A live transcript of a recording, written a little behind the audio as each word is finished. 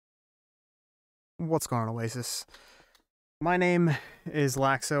What's going on, Oasis? My name is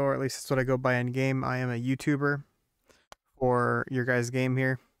Laxo, or at least that's what I go by in game. I am a YouTuber for your guys' game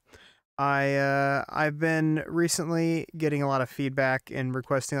here. I've been recently getting a lot of feedback and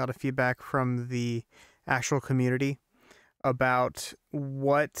requesting a lot of feedback from the actual community about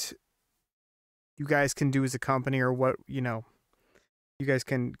what you guys can do as a company, or what you guys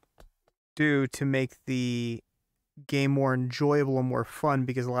can do to make the game more enjoyable and more fun,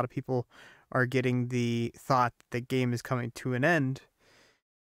 because a lot of people are getting the thought that the game is coming to an end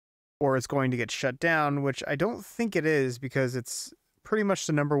or it's going to get shut down, which I don't think it is, because it's pretty much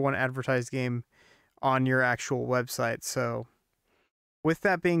the #1 advertised game on your actual website. So with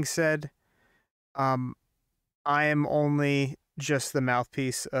that being said, I am only just the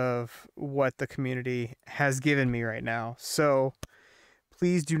mouthpiece of what the community has given me right now. So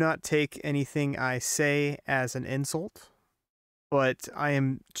please do not take anything I say as an insult, but I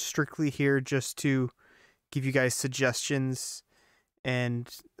am strictly here just to give you guys suggestions and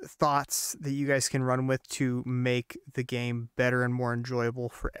thoughts that you guys can run with to make the game better and more enjoyable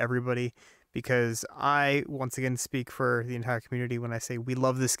for everybody. Because I, once again, speak for the entire community when I say we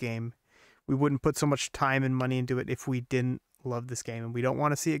love this game. We wouldn't put so much time and money into it if we didn't love this game, and we don't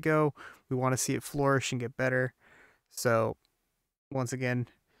want to see it go. We want to see it flourish and get better. So, once again,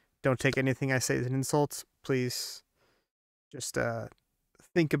 don't take anything I say as an insult. Please just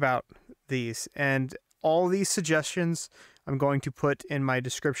think about these. And all these suggestions I'm going to put in my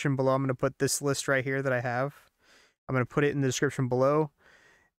description below. I'm going to put this list right here that I have. I'm going to put it in the description below.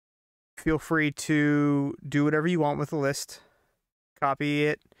 Feel free to do whatever you want with the list. Copy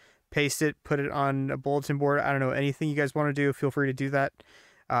it, paste it, put it on a bulletin board. I don't know, anything you guys want to do, feel free to do that.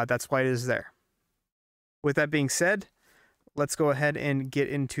 That's why it is there. With that being said, let's go ahead and get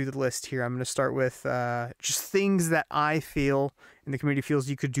into the list here. I'm going to start with just things that I feel and the community feels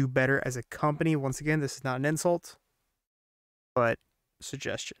you could do better as a company. Once again, this is not an insult, but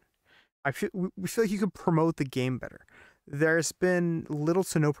suggestion. We feel like you could promote the game better. There's been little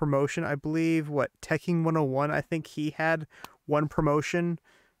to no promotion. I believe, Teching 101, I think he had one promotion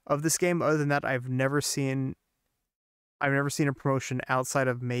of this game. Other than that, I've never seen a promotion outside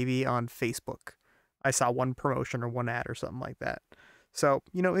of maybe on Facebook. I saw one promotion or one ad or something like that. So,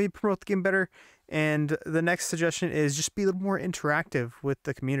 maybe promote the game better. And the next suggestion is just be a little more interactive with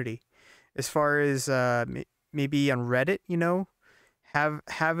the community. As far as maybe on Reddit,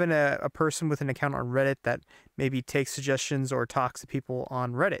 having a person with an account on Reddit that maybe takes suggestions or talks to people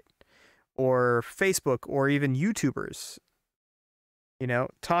on Reddit or Facebook or even YouTubers.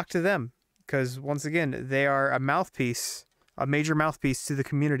 Talk to them, because once again, they are a mouthpiece, a major mouthpiece to the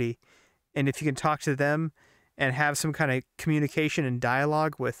community. And if you can talk to them and have some kind of communication and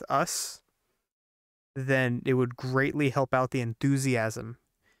dialogue with us, then it would greatly help out the enthusiasm.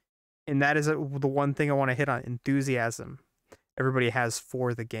 And that is the one thing I want to hit on: enthusiasm everybody has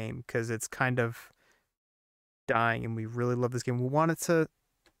for the game, because it's kind of dying and we really love this game. We want it to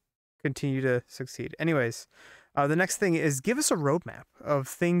continue to succeed. Anyways, the next thing is give us a roadmap of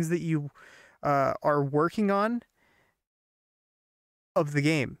things that you are working on of the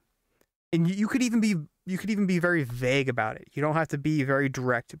game. And you could even be very vague about it. You don't have to be very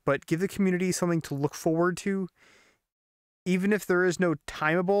direct, but give the community something to look forward to. Even if there is no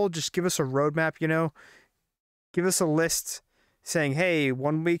timeable, just give us a roadmap, Give us a list saying, hey,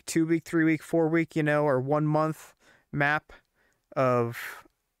 1 week, 2 week, 3 week, 4 week, or 1 month map of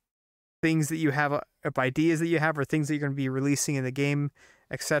things that you have, of ideas that you have, or things that you're going to be releasing in the game,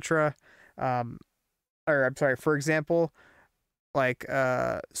 etc. Or I'm sorry, for example, like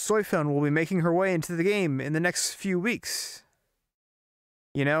Soyfun will be making her way into the game in the next few weeks,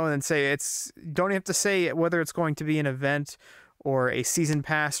 and then say don't have to say whether it's going to be an event or a season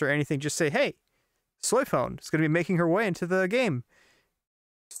pass or anything. Just say, hey, Soyfun is going to be making her way into the game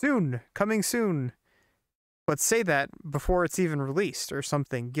soon, coming soon. But say that before it's even released or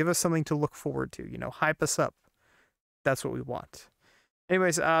something. Give us something to look forward to, hype us up. That's what we want.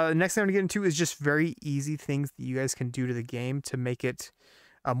 Anyways, the next thing I'm going to get into is just very easy things that you guys can do to the game to make it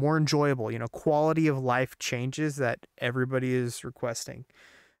more enjoyable. Quality of life changes that everybody is requesting.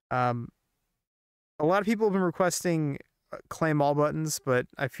 A lot of people have been requesting claim all buttons, but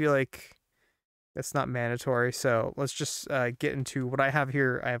I feel like that's not mandatory. So let's just get into what I have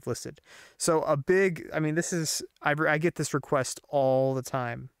here. I have listed. So I get this request all the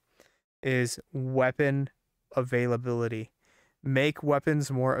time, is weapon availability. Make weapons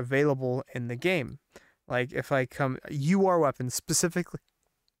more available in the game. Like if I come, UR weapons, specifically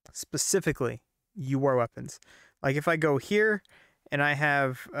UR weapons. Like if I go here and I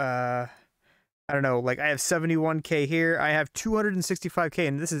have I don't know, like I have 71k here. I have 265k,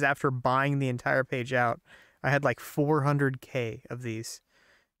 and this is after buying the entire page out. I had like 400k of these.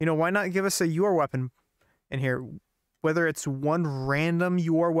 You know, why not give us a UR weapon in here? Whether it's one random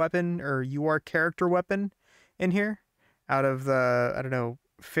UR weapon or UR character weapon in here out of the, I don't know,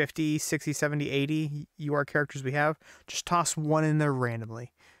 50, 60, 70, 80 UR characters we have, just toss one in there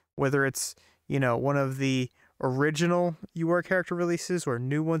randomly. Whether it's, you know, one of the original UR character releases or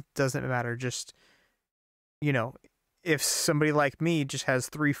new ones, doesn't matter. Just, you know, if somebody like me just has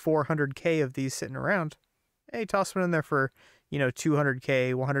 400k of these sitting around, hey, toss one in there for, you know,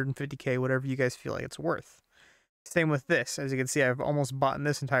 200k, 150k, whatever you guys feel like it's worth. Same with this. As you can see, I've almost bought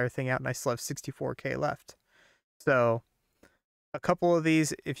this entire thing out and I still have 64k left. So a couple of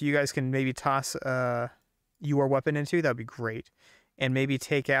these, if you guys can maybe toss UR weapon into, that'd be great. And maybe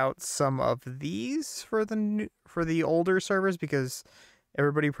take out some of these for the older servers, because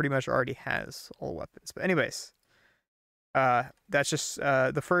everybody pretty much already has all weapons. But anyways, that's just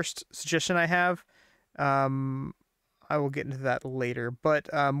the first suggestion I have. I will get into that later. But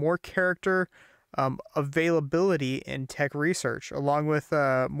more character availability in tech research, along with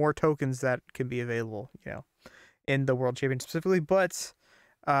more tokens that can be available, you know, in the World Champion specifically, but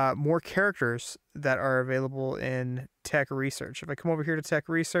more characters that are available in tech research. If I come over here to tech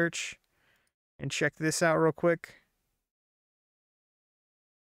research and check this out real quick,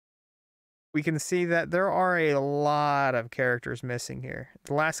 we can see that there are a lot of characters missing here.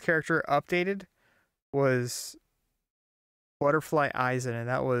 The last character updated was Butterfly Eisen, and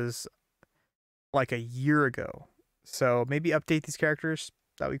that was like a year ago. So maybe update these characters.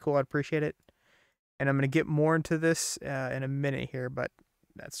 That'd be cool. I'd appreciate it. And I'm going to get more into this in a minute here, but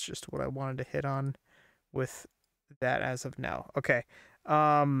that's just what I wanted to hit on with that as of now. Okay.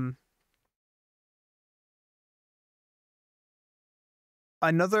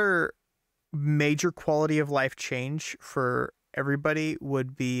 Another major quality of life change for everybody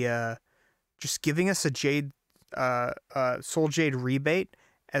would be just giving us a jade, soul jade rebate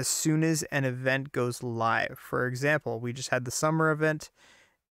as soon as an event goes live. For example, we just had the summer event,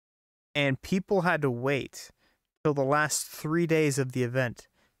 and people had to wait till the last 3 days of the event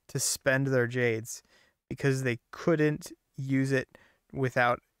to spend their jades because they couldn't use it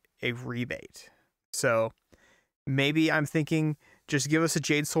without a rebate. So maybe I'm thinking just give us a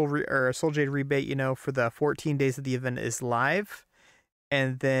jade or a soul jade rebate, you know, for the 14 days that the event is live,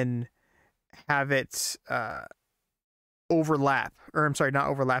 and then have it overlap, or I'm sorry, not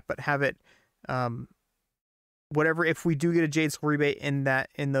overlap, but have it whatever. If we do get a jade soul rebate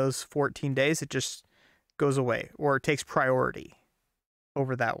in those 14 days, it just goes away, or it takes priority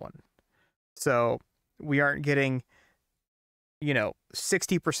over that one. So we aren't getting, you know,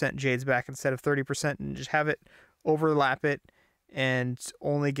 60% jades back instead of 30%, and just have it overlap it and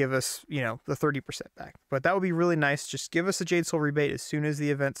only give us, you know, the 30% back. But that would be really nice. Just give us a jade soul rebate as soon as the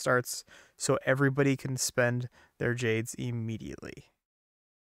event starts, so everybody can spend their jades immediately.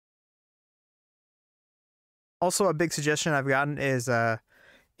 Also, a big suggestion I've gotten is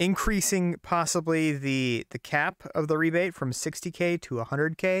increasing possibly the cap of the rebate from 60k to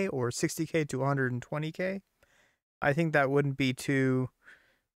 100k, or 60k to 120k. I think that wouldn't be too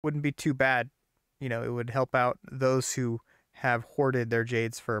bad. You know, it would help out those who have hoarded their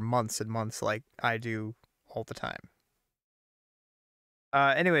jades for months and months, like I do all the time.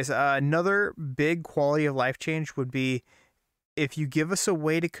 Anyways, another big quality of life change would be if you give us a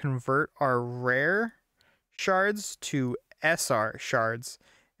way to convert our rare shards to SR shards,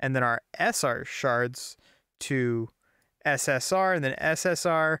 and then our SR shards to SSR, and then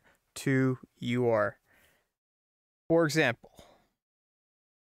SSR to UR. For example,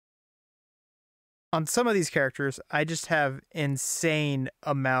 on some of these characters, I just have insane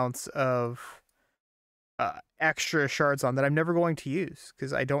amounts of extra shards on that I'm never going to use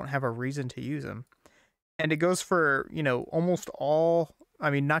because I don't have a reason to use them. And it goes for, you know, almost all, I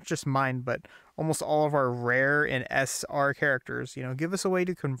mean, not just mine, but almost all of our rare and SR characters. You know, give us a way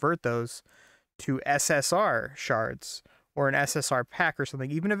to convert those to SSR shards or an SSR pack or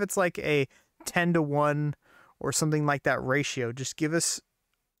something. Even if it's like a 10-to-1 or something like that ratio, just give us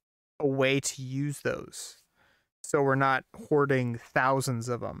a way to use those so we're not hoarding thousands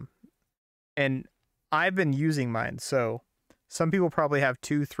of them. And I've been using mine, so some people probably have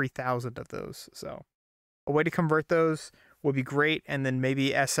 2,000-3,000 of those. So a way to convert those would be great. And then maybe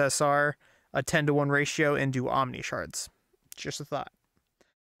SSR, a 10-to-1 ratio, and do omnishards. Just a thought.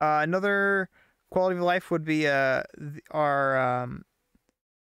 Another quality of life would be our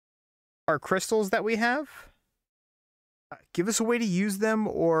crystals that we have. Give us a way to use them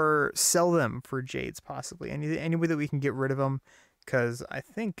or sell them for jades, possibly. Any way that we can get rid of them, because I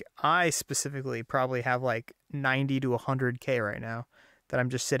think I specifically probably have like 90 to 100K right now that I'm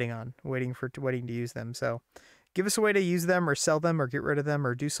just sitting on, waiting to use them. So give us a way to use them or sell them or get rid of them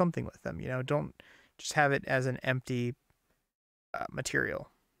or do something with them. You know, don't just have it as an empty material.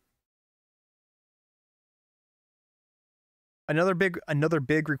 Another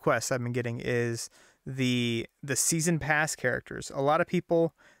big request I've been getting is the season pass characters. A lot of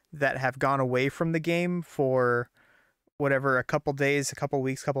people that have gone away from the game for whatever, a couple days, a couple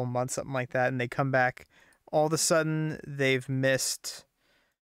weeks, a couple months, something like that, and they come back, all of a sudden they've missed,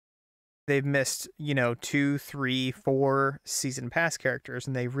 you know, 2, 3, 4 season pass characters,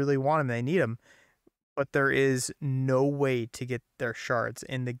 and they really want them, they need them, but there is no way to get their shards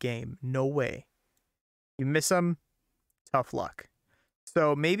in the game. No way. You miss them, tough luck.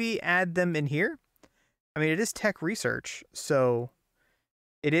 So maybe add them in here. I mean, it is tech research, so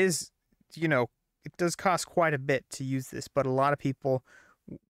it is, you know, it does cost quite a bit to use this, but a lot of people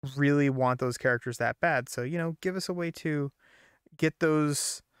really want those characters that bad. So, you know, give us a way to get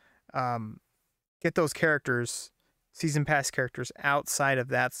those characters, season pass characters, outside of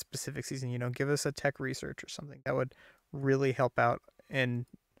that specific season. You know, give us a tech research or something that would really help out and,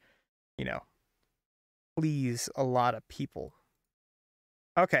 you know, please a lot of people.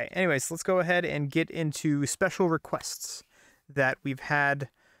 Okay, anyways, let's go ahead and get into special requests that we've had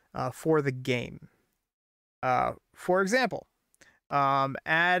for the game. For example,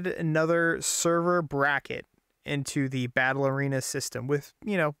 add another server bracket into the battle arena system with,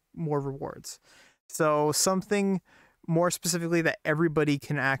 you know, more rewards. So something more specifically that everybody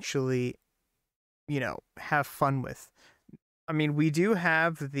can actually, you know, have fun with. I mean, we do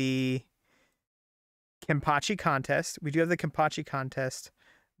have the Kenpachi contest.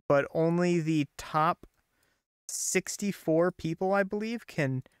 But only the top 64 people, I believe,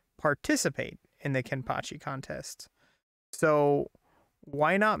 can participate in the Kenpachi contest. So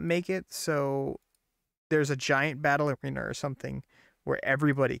why not make it so there's a giant battle arena or something where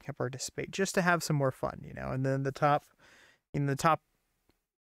everybody can participate, just to have some more fun, you know? And then the top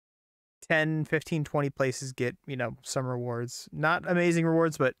 10, 15, 20 places get, you know, some rewards. Not amazing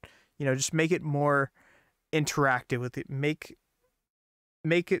rewards, but, you know, just make it more interactive with it. Make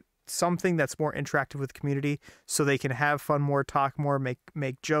it something that's more interactive with the community, so they can have fun more, talk more, make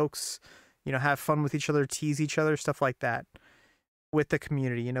jokes, you know, have fun with each other, tease each other, stuff like that with the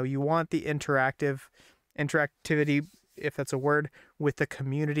community. You know, you want the interactivity, if that's a word, with the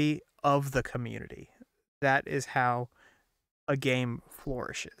community of the community. That is how a game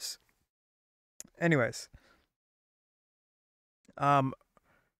flourishes. Anyways,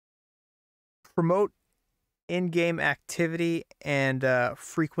 promote in-game activity and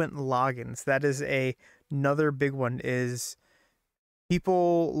frequent logins. That is another big one. Is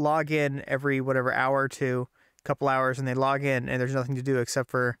people log in every whatever hour or two, couple hours, and they log in and there's nothing to do except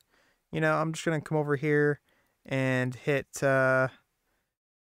for, you know, I'm just gonna come over here and hit a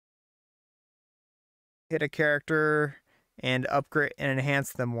character and upgrade and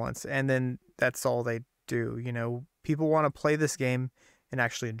enhance them once, and then that's all they do. You know, people want to play this game and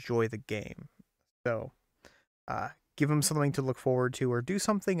actually enjoy the game. So give them something to look forward to, or do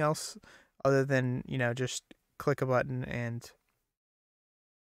something else other than, you know, just click a button and,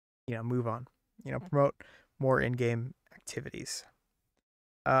 you know, move on. You know, promote more in-game activities.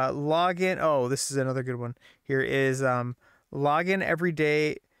 Log in. Oh, this is another good one. Here is log in every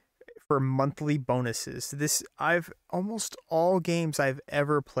day for monthly bonuses. This, almost all games I've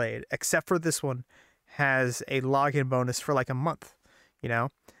ever played, except for this one, has a login bonus for like a month. You know,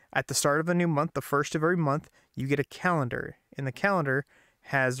 at the start of a new month, the first of every month, you get a calendar, and the calendar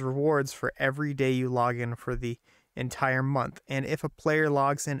has rewards for every day you log in for the entire month. And if a player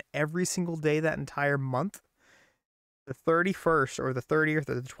logs in every single day that entire month, the 31st or the 30th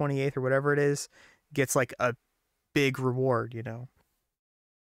or the 28th or whatever it is gets like a big reward, you know.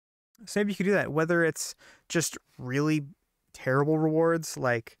 So maybe you could do that, whether it's just really terrible rewards,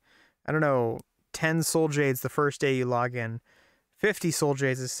 like, I don't know, 10 soul jades the first day you log in, 50 soul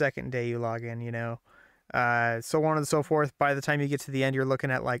jades the second day you log in, you know, so on and so forth. By the time you get to the end, you're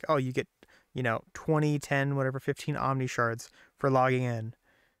looking at like, oh, you get, you know, 20, 10, whatever, 15 omnishards for logging in,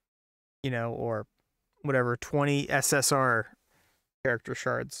 you know, or whatever, 20 SSR character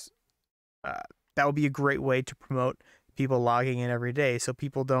shards. That would be a great way to promote people logging in every day, so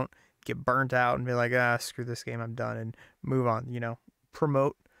people don't get burnt out and be like, screw this game, I'm done, and move on. You know,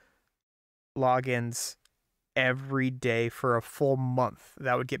 promote logins every day for a full month.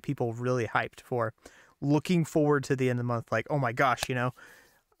 That would get people really hyped for looking forward to the end of the month. Like, oh my gosh, you know,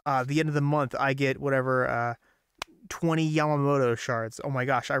 the end of the month I get whatever 20 Yamamoto shards. Oh my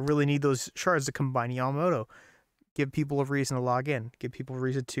gosh, I really need those shards to combine Yamamoto. give people a reason to log in, give people a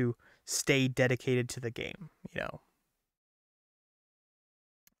reason to stay dedicated to the game, you know.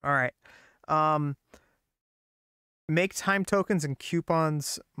 All right. Make time tokens and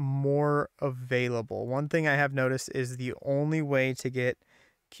coupons more available. One thing I have noticed is the only way to get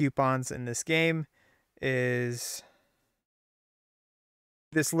coupons in this game is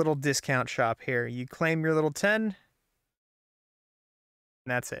this little discount shop here. You claim your little 10, and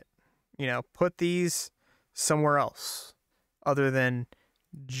that's it. You know, put these somewhere else other than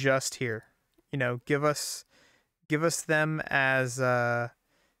just here. You know, give us them as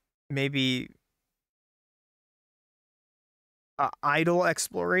maybe idle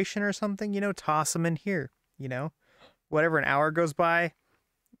exploration or something. You know, toss them in here. You know, whatever, an hour goes by,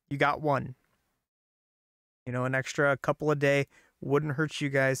 you got one. You know, an extra couple a day wouldn't hurt you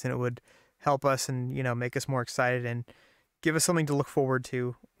guys, and it would help us and, you know, make us more excited and give us something to look forward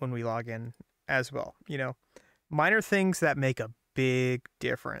to when we log in as well. You know, minor things that make a big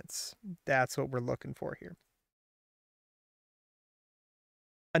difference. That's what we're looking for here.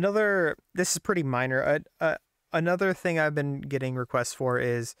 This is pretty minor. Another thing I've been getting requests for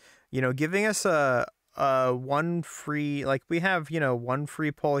is, you know, giving us a one free, like we have, you know, one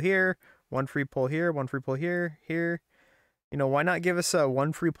free pull here, one free pull here, one free pull here, here. You know, why not give us a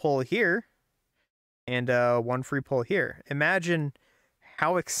one free pull here and one free pull here? Imagine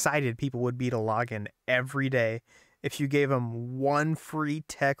how excited people would be to log in every day if you gave them one free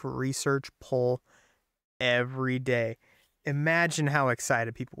tech research pull every day. Imagine how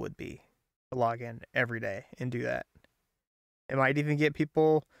excited people would be to log in every day and do that. It might even get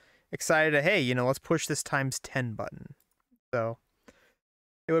people excited to, hey, you know, let's push this times 10 button. So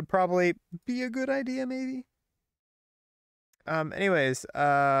it would probably be a good idea, maybe. Anyways,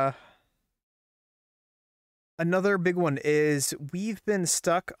 another big one is we've been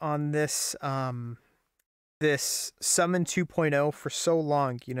stuck on this this summon 2.0 for so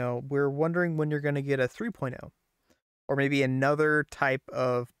long. You know, we're wondering when you're going to get a 3.0 or maybe another type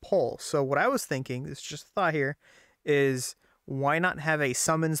of pull. So what I was thinking, this is just a thought here, is why not have a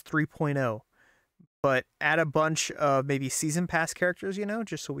summons 3.0, but add a bunch of maybe season pass characters, you know,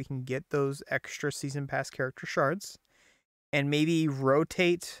 just so we can get those extra season pass character shards, and maybe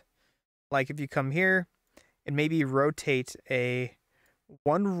rotate, like if you come here and maybe rotate a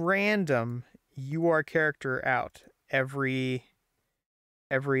one random UR character out every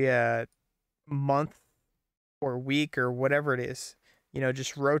month or week or whatever it is. You know,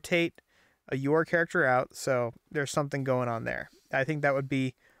 just rotate a UR character out, so there's something going on there. I think that would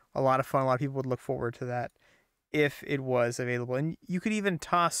be a lot of fun. A lot of people would look forward to that if it was available. And you could even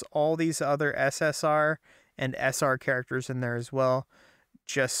toss all these other SSR and SR characters in there as well,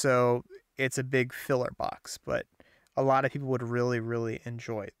 just so it's a big filler box. But a lot of people would really, really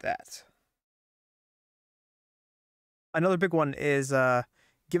enjoy that. Another big one is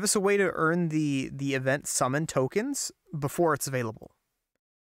give us a way to earn the event summon tokens before it's available.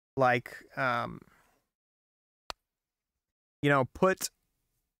 Like, you know, put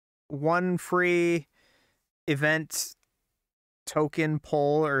one free event token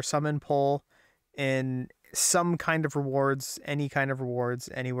pull or summon pull in some kind of rewards, any kind of rewards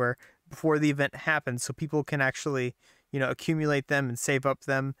anywhere before the event happens, so people can actually, you know, accumulate them and save up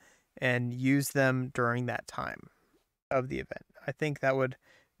them and use them during that time of the event. I think that would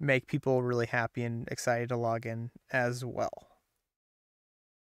make people really happy and excited to log in as well.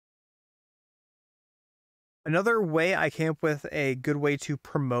 Another way I came up with a good way to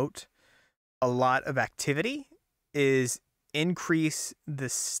promote a lot of activity is increase the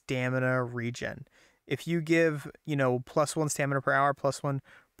stamina regen. If you give, you know, +1 stamina per hour, +1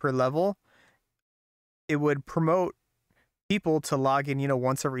 per level, it would promote people to log in, you know,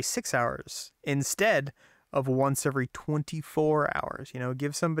 once every 6 hours instead of once every 24 hours. You know,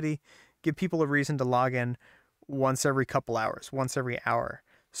 give people a reason to log in once every couple hours, once every hour,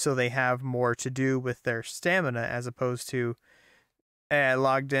 so they have more to do with their stamina, as opposed to, hey, I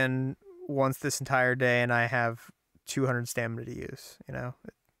logged in once this entire day and I have 200 stamina to use. You know,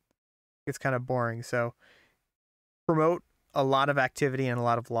 it's kind of boring. So promote a lot of activity and a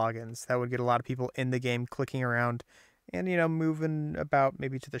lot of logins. That would get a lot of people in the game clicking around and, you know, moving about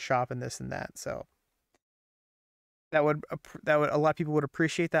maybe to the shop and this and that. So that would a lot of people would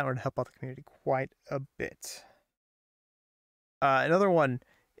appreciate that and would help out the community quite a bit. Another one,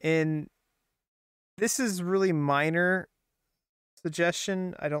 this is really minor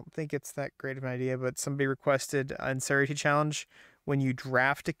suggestion. I don't think it's that great of an idea, but somebody requested on Seriety Challenge, when you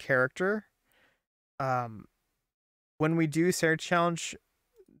draft a character, when we do Seriety Challenge,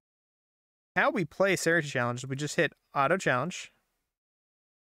 how we play Seriety Challenge, we just hit auto challenge,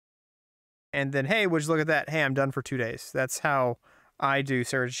 And then, hey, would you look at that? Hey, I'm done for 2 days. That's how I do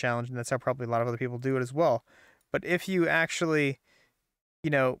Surge Challenge, and that's how probably a lot of other people do it as well. But if you actually,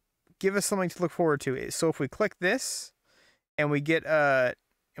 give us something to look forward to. So if we click this and we get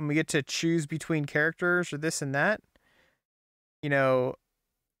to choose between characters or this and that,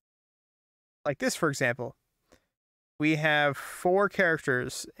 like this, for example. We have 4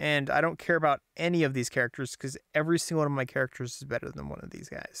 characters, and I don't care about any of these characters because every single one of my characters is better than one of these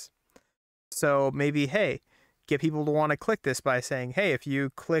guys. So maybe, hey, get people to want to click this by saying, hey, if you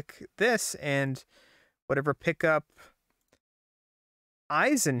click this and whatever, pick up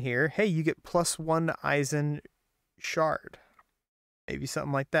Eisen here, hey, you get +1 Eisen shard. Maybe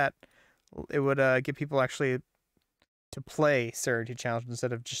something like that. It would get people actually to play Surge Challenge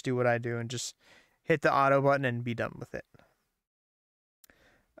instead of just do what I do and just hit the auto button and be done with it.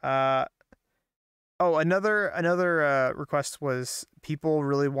 Another request was people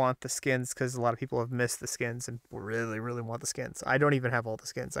really want the skins because a lot of people have missed the skins and really, really want the skins. I don't even have all the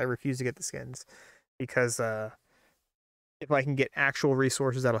skins. I refuse to get the skins because if I can get actual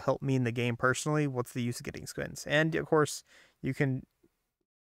resources that'll help me in the game personally, what's the use of getting skins? And of course, you can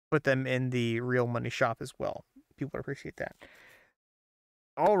put them in the real money shop as well. People appreciate that.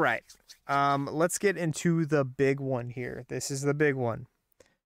 All right. Let's get into the big one here. This is the big one.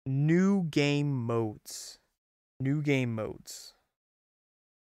 New game modes. New game modes.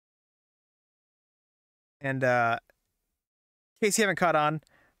 And in case you haven't caught on,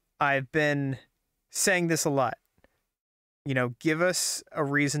 I've been saying this a lot. Give us a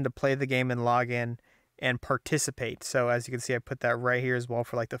reason to play the game and log in and participate. So as you can see, I put that right here as well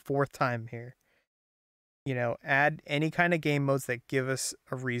for like the 4th time here. Add any kind of game modes that give us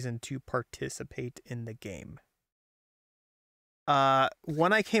a reason to participate in the game.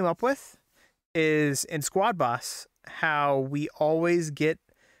 One I came up with is in Squad Boss, how we always get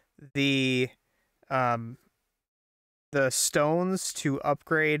the stones to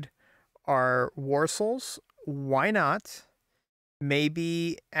upgrade our war souls. Why not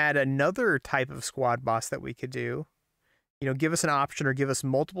maybe add another type of Squad Boss that we could do? Give us an option or give us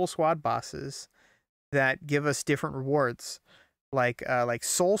multiple Squad Bosses that give us different rewards, like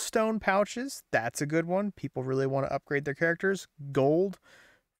soul stone pouches. That's a good one. People really want to upgrade their characters. Gold,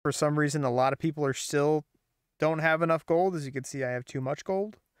 for some reason, a lot of people are still don't have enough gold. As you can see, I have too much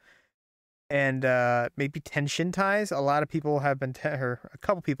gold. And maybe tension ties. A lot of people have been, or a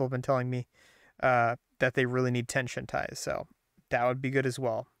couple people have been telling me that they really need tension ties. So that would be good as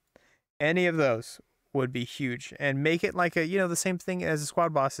well. Any of those would be huge, and make it like the same thing as the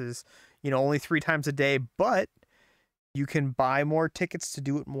Squad Bosses. Only 3 times a day, but you can buy more tickets to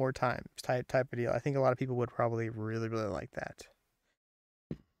do it more times, type of deal. I think a lot of people would probably really, really like that.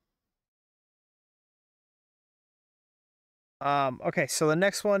 Okay, so the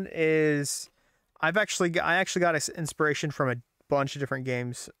next one is I actually got inspiration from a bunch of different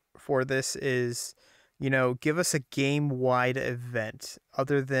games for this. Is give us a game-wide event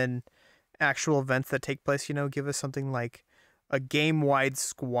other than actual events that take place. Give us something like a game-wide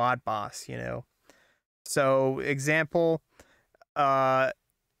Squad Boss. So example,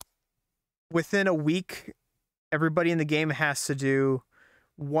 within a week, everybody in the game has to do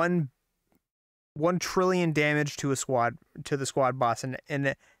 1 trillion damage to the Squad Boss,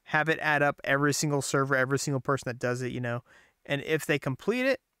 and have it add up every single server, every single person that does it. And if they complete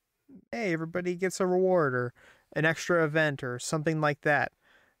it, hey, everybody gets a reward or an extra event or something like that.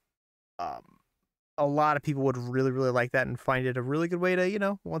 A lot of people would really, really like that and find it a really good way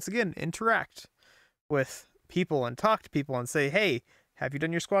to, once again, interact with people and talk to people and say, hey, have you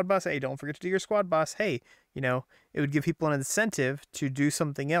done your Squad Boss? Hey, don't forget to do your Squad Boss. Hey, it would give people an incentive to do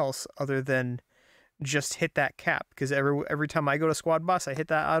something else other than just hit that cap. Because every time I go to Squad Boss, I hit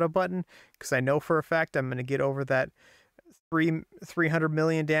that auto button because I know for a fact I'm going to get over that 300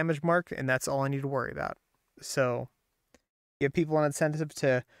 million damage mark, and that's all I need to worry about. So give people an incentive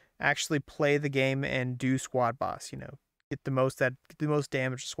to actually play the game and do Squad Boss. Get the most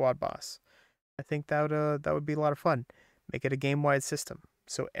damage to Squad Boss. I think that would be a lot of fun. Make it a game-wide system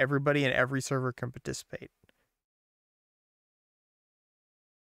so everybody in every server can participate.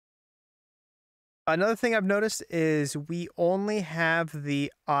 Another thing I've noticed is we only have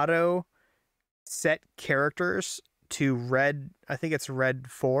the auto set characters to red. I think it's red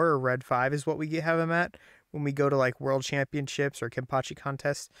 4 or red 5 is what we have them at when we go to like world championships or Kenpachi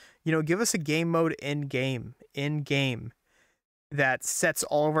contests. Give us a game mode in game that sets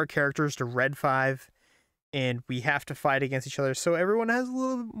all of our characters to red 5, and we have to fight against each other. So everyone has a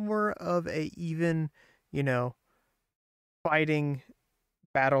little bit more of a even, fighting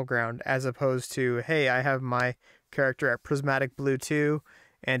battleground, as opposed to, hey, I have my character at prismatic blue 2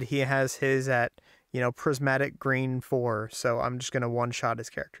 and he has his at, prismatic green 4, so I'm just going to one-shot his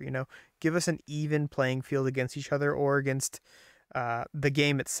character, Give us an even playing field against each other or against the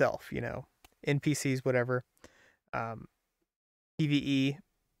game itself, NPCs, whatever, PvE,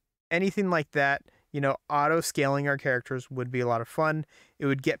 anything like that. Auto scaling our characters would be a lot of fun. It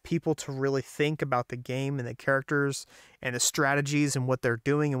would get people to really think about the game and the characters and the strategies and what they're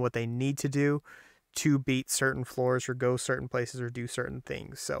doing and what they need to do to beat certain floors or go certain places or do certain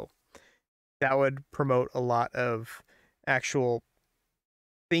things. So that would promote a lot of actual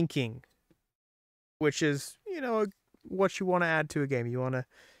thinking, which is, what you want to add to a game. You want to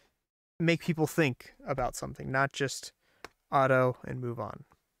make people think about something, not just auto and move on,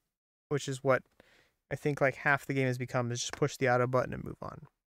 which is what I think like half the game has become, is just push the auto button and move on.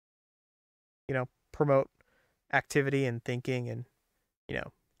 Promote activity and thinking and,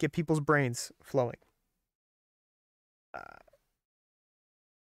 get people's brains flowing.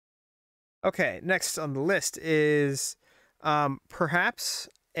 Okay, next on the list is perhaps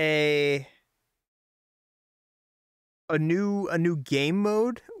a new game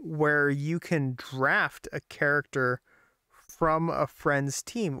mode where you can draft a character from a friend's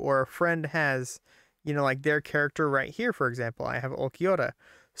team, or a friend has, like their character right here, for example. I have Ulquiorra,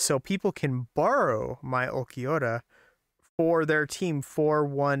 so people can borrow my Ulquiorra for their team for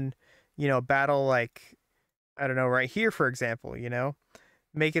one, battle, like, I don't know, right here, for example,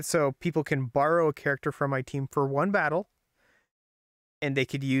 make it so people can borrow a character from my team for one battle, and they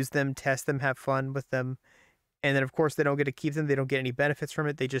could use them, test them, have fun with them. And then, of course, they don't get to keep them. They don't get any benefits from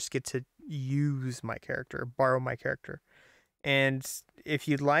it. They just get to use my character, borrow my character. And if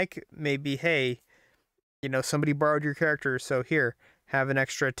you'd like, maybe, hey, somebody borrowed your character, so here, have an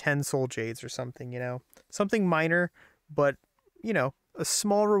extra 10 soul jades or something, something minor, but, a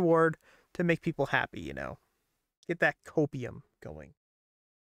small reward to make people happy, get that copium going.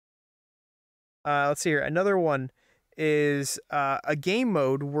 Let's see here. Another one is a game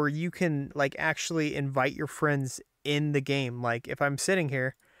mode where you can like actually invite your friends in the game. Like if I'm sitting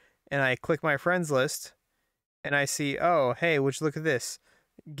here and I click my friends list and I see, oh, hey, would you look at this?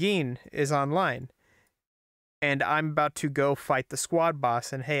 Geen is online. And I'm about to go fight the squad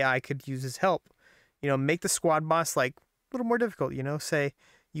boss, and hey, I could use his help. Make the squad boss like a little more difficult, say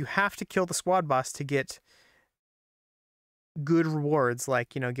you have to kill the squad boss to get good rewards, like,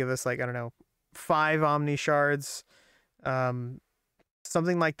 give us like, I don't know, 5 omnishards,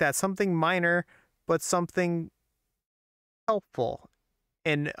 something like that, something minor, but something helpful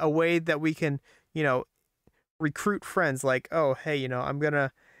in a way that we can, recruit friends. Like, oh, hey, I'm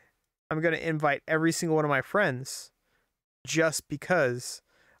gonna invite every single one of my friends just because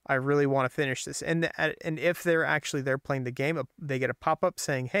I really want to finish this. And if they're playing the game, they get a pop-up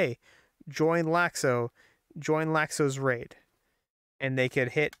saying, hey, join Laxo's raid. And they could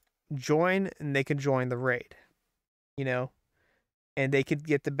hit join and they could join the raid, and they could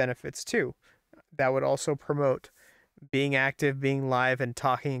get the benefits too. That would also promote being active, being live, and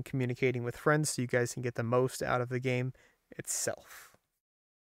talking and communicating with friends, so you guys can get the most out of the game itself.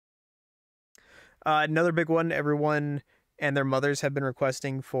 Another big one everyone and their mothers have been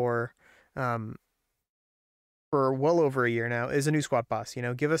requesting for well over a year now is a new squad boss.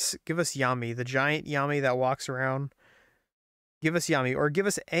 Give us Yami, the giant Yami that walks around. Give us Yami, or give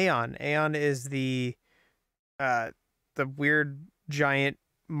us Aeon. Aeon is the weird giant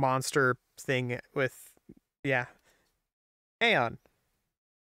monster thing with, yeah. Aeon,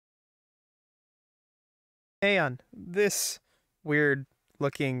 this weird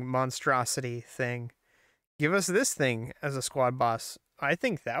looking monstrosity thing. Give us this thing as a squad boss. I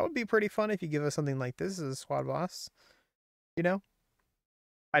think that would be pretty fun if you give us something like this as a squad boss.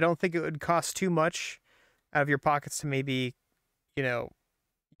 I don't think it would cost too much out of your pockets to maybe,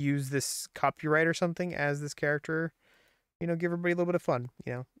 use this copyright or something as this character. Give everybody a little bit of fun.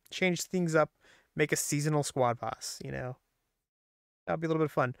 Change things up, make a seasonal squad boss. That would be a little bit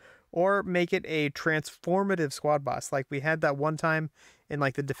of fun. Or make it a transformative squad boss. Like we had that one time in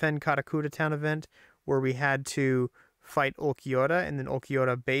like the Defend Katakuta Town event where we had to fight Ulquiorra, and then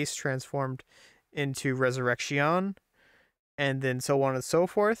Ulquiorra base transformed into Resurrection, and then so on and so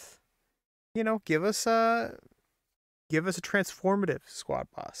forth. Give us a transformative squad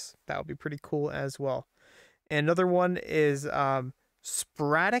boss. That would be pretty cool as well. And another one is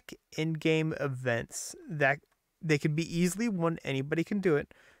sporadic in-game events that they could be easily won. Anybody can do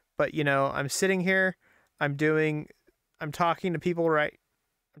it. But, I'm sitting here, I'm talking to people right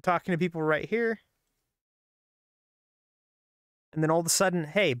here. And then all of a sudden,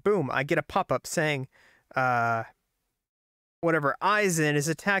 hey, boom, I get a pop-up saying, whatever, Aizen is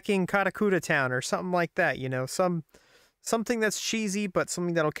attacking Katakuta Town or something like that, some something that's cheesy, but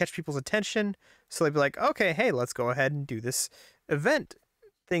something that'll catch people's attention. So they'd be like, okay, hey, let's go ahead and do this event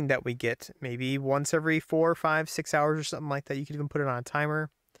thing that we get maybe once every 4, 5, 6 hours or something like that. You could even put it on a timer.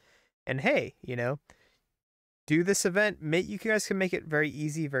 And hey, you know, do this event. You guys can make it very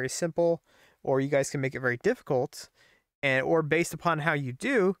easy, very simple, or you guys can make it very difficult. And or based upon how you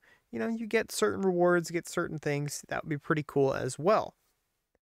do, you know, you get certain rewards, get certain things. That would be pretty cool as well.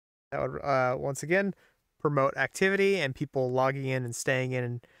 That would once again promote activity and people logging in and staying in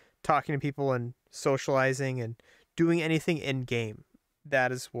and talking to people and socializing and doing anything in game.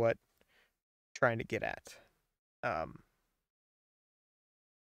 That is what I'm trying to get at.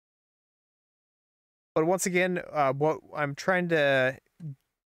 But once again, what I'm trying to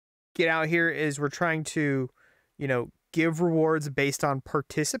get out here is we're trying to, you know, give rewards based on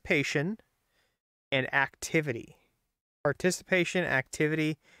participation and activity. Participation,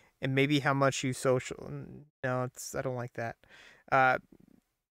 activity, and maybe how much you social. No, I don't like that.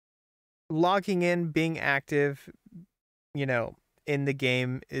 Logging in, being active, you know, in the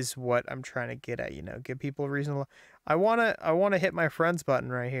game is what I'm trying to get at. You know, give people a reason. I wanna hit my friends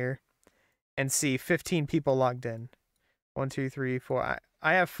button right here, and see 15 people logged in. 1, 2, 3, 4.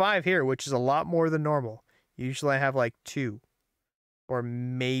 I have 5 here, which is a lot more than normal. Usually I have like 2 or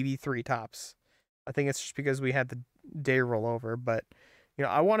maybe 3 tops. I think it's just because we had the day roll over, but you know,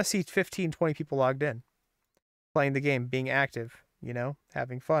 I want to see 15, 20 people logged in, playing the game, being active, you know,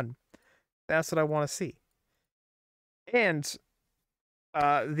 having fun. That's what I want to see. And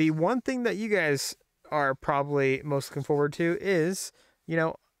the one thing that you guys are probably most looking forward to is, you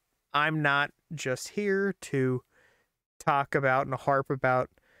know, I'm not just here to talk about and harp about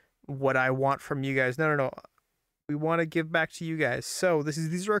what I want from you guys. No. We want to give back to you guys. So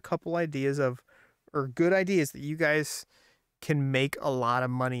these are a couple ideas or good ideas that you guys can make a lot of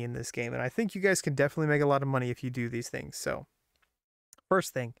money in this game. And I think you guys can definitely make a lot of money if you do these things. So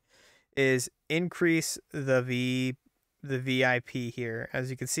first thing is increase the VIP here. As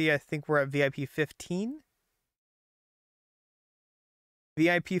you can see, I think we're at VIP 15.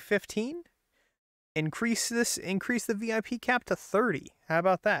 VIP 15. Increase the VIP cap to 30. How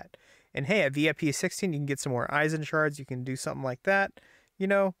about that? And hey, at VIP 16, you can get some more Eisen shards. You can do something like that. You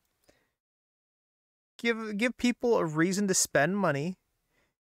know, give people a reason to spend money,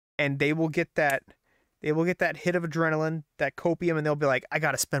 and they will get that hit of adrenaline, that copium, and they'll be like, I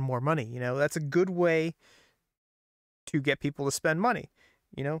gotta spend more money. You know, that's a good way to get people to spend money.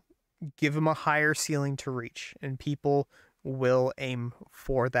 You know, give them a higher ceiling to reach, and people will aim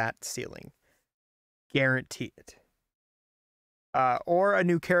for that ceiling. Guarantee it. Or a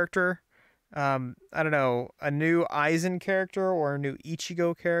new character. I don't know, a new Eisen character or a new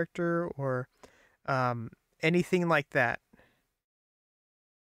Ichigo character or anything like that.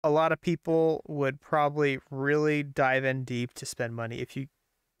 A lot of people would probably really dive in deep to spend money if you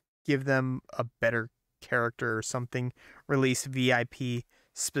give them a better character or something release VIP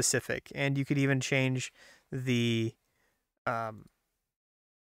specific. And you could even change the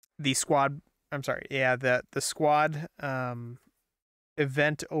squad. I'm sorry. Yeah, the squad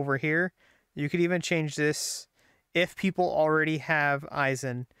event over here. You could even change this if people already have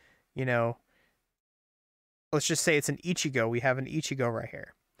Eisen, you know. Let's just say it's an Ichigo. We have an Ichigo right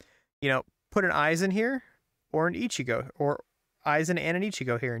here. You know, put an Eisen here or an Ichigo, or Eisen and an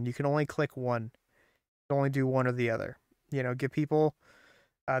Ichigo here, and you can only click one. You can only do one or the other. You know, give people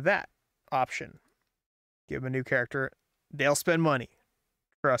that option. Give them a new character. They'll spend money.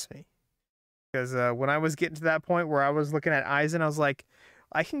 Trust me. Because when I was getting to that point where I was looking at Eisen, I was like,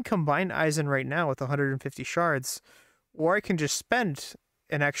 I can combine Eisen right now with 150 shards, or I can just spend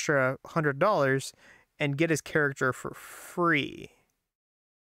an extra $100 and get his character for free.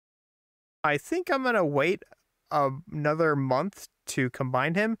 I think I'm going to wait another month to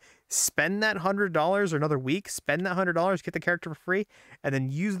combine him, spend that $100 or another week, spend that $100, get the character for free, and then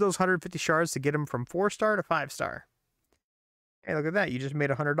use those 150 shards to get him from 4-star to 5-star. Hey, look at that. You just made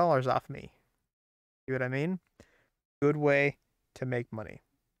 $100 off me. See what I mean? Good way to make money.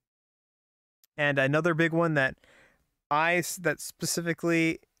 And another big one that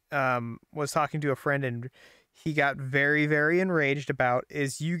specifically was talking to a friend and he got very, very enraged about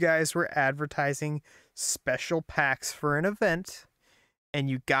is you guys were advertising special packs for an event and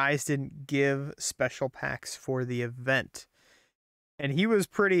you guys didn't give special packs for the event. And he was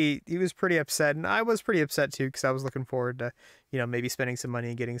pretty upset, and I was pretty upset too, because I was looking forward to, you know, maybe spending some money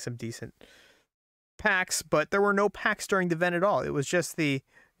and getting some decent packs, but there were no packs during the event at all. It was just the,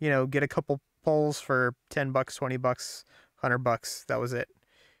 you know, get a couple pulls for $10, $20, $100. That was it.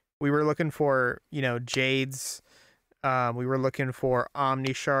 We were looking for, you know, jades. We were looking for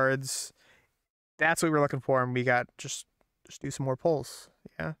omnishards. That's what we were looking for, and we got just Just do some more polls.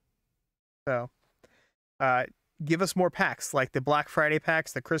 Yeah. So, uh, give us more packs like the Black Friday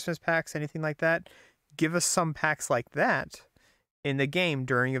packs, the Christmas packs, anything like that. Give us some packs like that in the game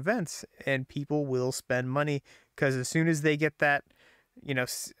during events, and people will spend money because as soon as they get that,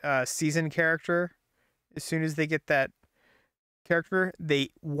 season character, as soon as they get that character, they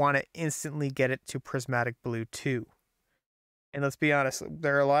want to instantly get it to Prismatic Blue too. And let's be honest,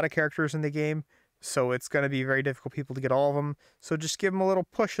 there are a lot of characters in the game, so it's going to be very difficult for people to get all of them. So just give them a little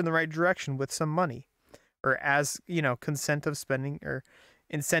push in the right direction with some money, or as consent of spending or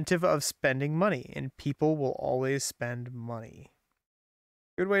incentive of spending money, and people will always spend money.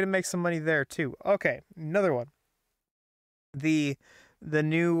 Good way to make some money there too. Okay, another one. The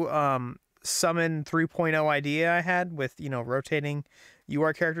new summon 3.0 idea I had with rotating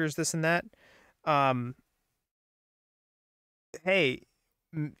UR characters, this and that. Hey,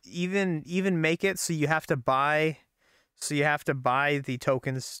 even make it so you have to buy the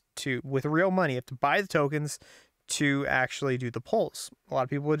tokens with real money. You have to buy the tokens to actually do the polls. A lot of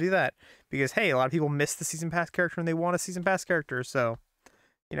people would do that because hey, a lot of people miss the season pass character and they want a season pass character. So,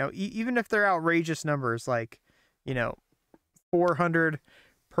 even if they're outrageous numbers like 400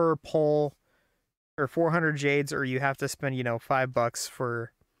 per poll or 400 jades, or you have to spend $5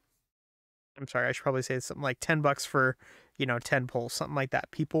 for, I'm sorry, I should probably say something like $10 for 10 polls, something like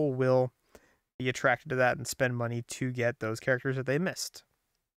that. People will be attracted to that and spend money to get those characters that they missed.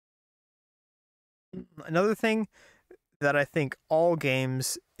 Another thing that I think all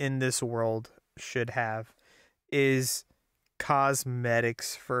games in this world should have is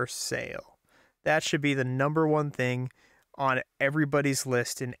cosmetics for sale. That should be the number one thing on everybody's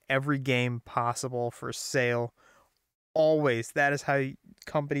list in every game possible for sale. Always. That is how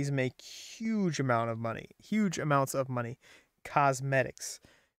companies make huge amounts of money. Cosmetics.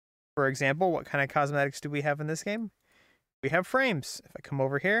 For example, what kind of cosmetics do we have in this game? We have frames. If I come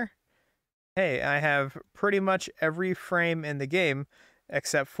over here, hey, I have pretty much every frame in the game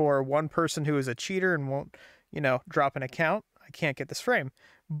except for one person who is a cheater and won't, drop an account. I can't get this frame.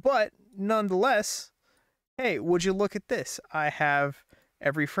 But nonetheless, hey, would you look at this? I have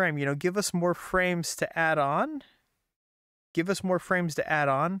every frame. Give us more frames to add on. Give us more frames to add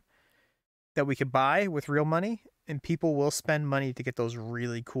on that we could buy with real money, and people will spend money to get those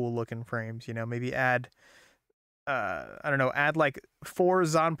really cool looking frames. Maybe add, add like 4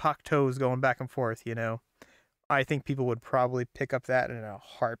 Zanpakutos toes going back and forth. I think people would probably pick up that in a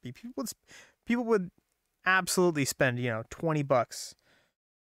heartbeat. People would absolutely spend $20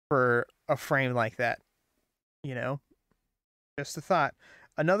 for a frame like that. Just a thought.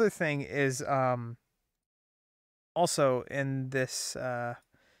 Another thing is also in this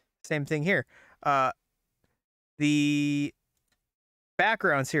same thing here, the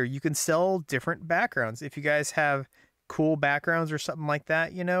backgrounds here, you can sell different backgrounds. If you guys have cool backgrounds or something like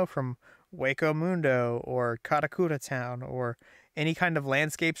that, from Waco Mundo or Katakura Town or any kind of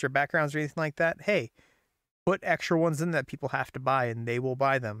landscapes or backgrounds or anything like that, hey, put extra ones in that people have to buy, and they will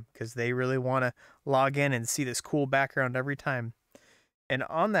buy them because they really want to log in and see this cool background every time. And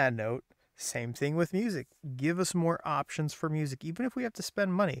on that note, same thing with music. Give us more options for music, even if we have to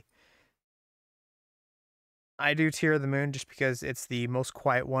spend money. I do Tear of the Moon just because it's the most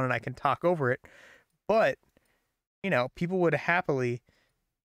quiet one and I can talk over it. But, people would happily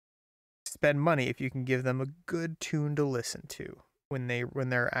spend money if you can give them a good tune to listen to when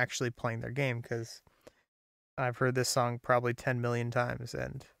they're actually playing their game, because I've heard this song probably 10 million times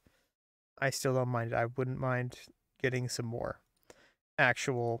and I still don't mind it. I wouldn't mind getting some more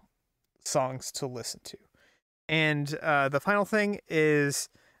actual songs to listen to. And the final thing is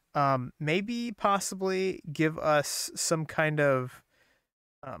maybe possibly give us some kind of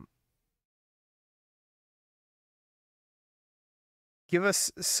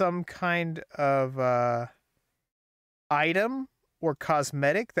item or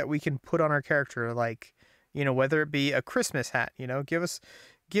cosmetic that we can put on our character, like whether it be a Christmas hat.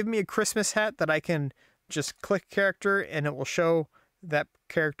 Give me a Christmas hat that I can just click character and it will show that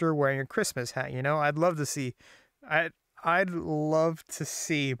character wearing a Christmas hat. I'd love to see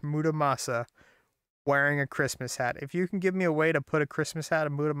Muramasa wearing a Christmas hat. If you can give me a way to put a Christmas hat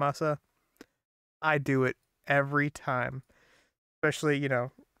on Muramasa, I do it every time. Especially,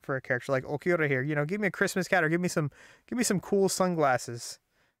 for a character like Okiura here. Give me a Christmas hat, or give me some cool sunglasses.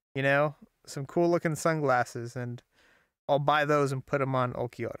 Some cool looking sunglasses, and I'll buy those and put them on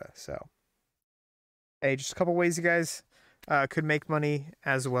Okiura. So, hey, just a couple ways you guys could make money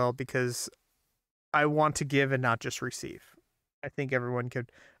as well, because I want to give and not just receive. I think everyone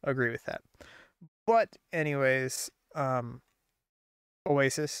could agree with that. But anyways,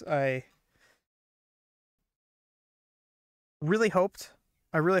 Oasis, really hoped,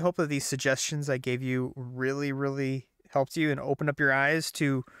 I really hope that these suggestions I gave you really helped you and opened up your eyes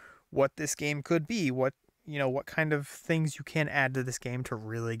to what this game could be, what what kind of things you can add to this game to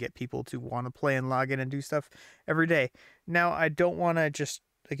really get people to want to play and log in and do stuff every day. Now, I don't want to just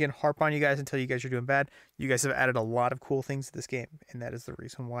again harp on you guys until you guys are doing bad. You guys have added a lot of cool things to this game, and that is the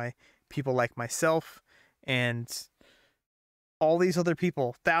reason why people like myself and all these other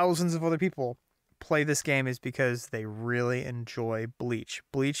people, thousands of other people, play this game, is because they really enjoy Bleach.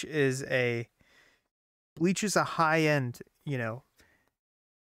 Bleach is a high-end,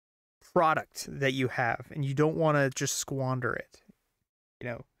 product that you have, and you don't want to just squander it.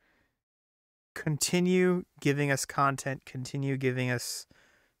 Continue giving us content, continue giving us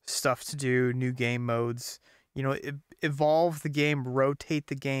stuff to do, new game modes, evolve the game, rotate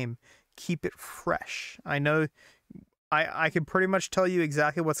the game, keep it fresh. I know I can pretty much tell you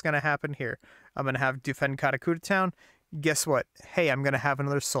exactly what's going to happen here. I'm going to have Defend Katakuta Town. Guess what? Hey, I'm going to have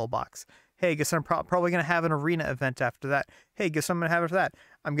another soul box. Hey, guess I'm probably going to have an arena event after that. Hey, guess what I'm going to have after that?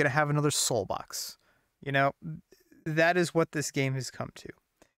 I'm going to have another soul box. That is what this game has come to.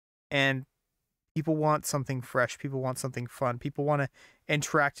 And people want something fresh. People want something fun. People want to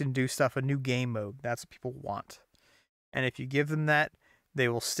interact and do stuff, a new game mode. That's what people want. And if you give them that, they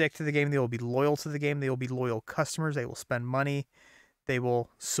will stick to the game. They will be loyal to the game. They will be loyal customers. They will spend money. They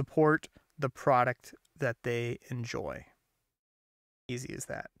will support the product that they enjoy. Easy as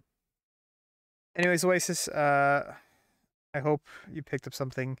that. Anyways, Oasis, I hope you picked up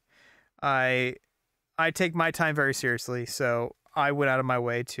something. I take my time very seriously, so I went out of my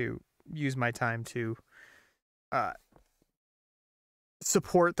way to use my time to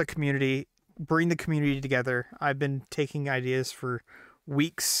support the community, bring the community together. I've been taking ideas for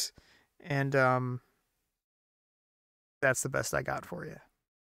weeks, and that's the best I got for you.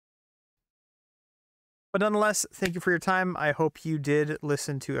 But nonetheless, thank you for your time. I hope you did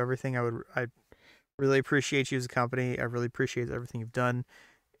listen to everything. I really appreciate you as a company. I really appreciate everything you've done,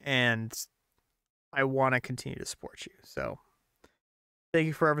 and I want to continue to support you. So thank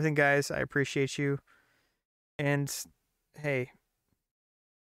you for everything, guys. I appreciate you. And hey,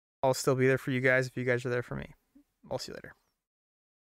 I'll still be there for you guys if you guys are there for me. I'll see you later.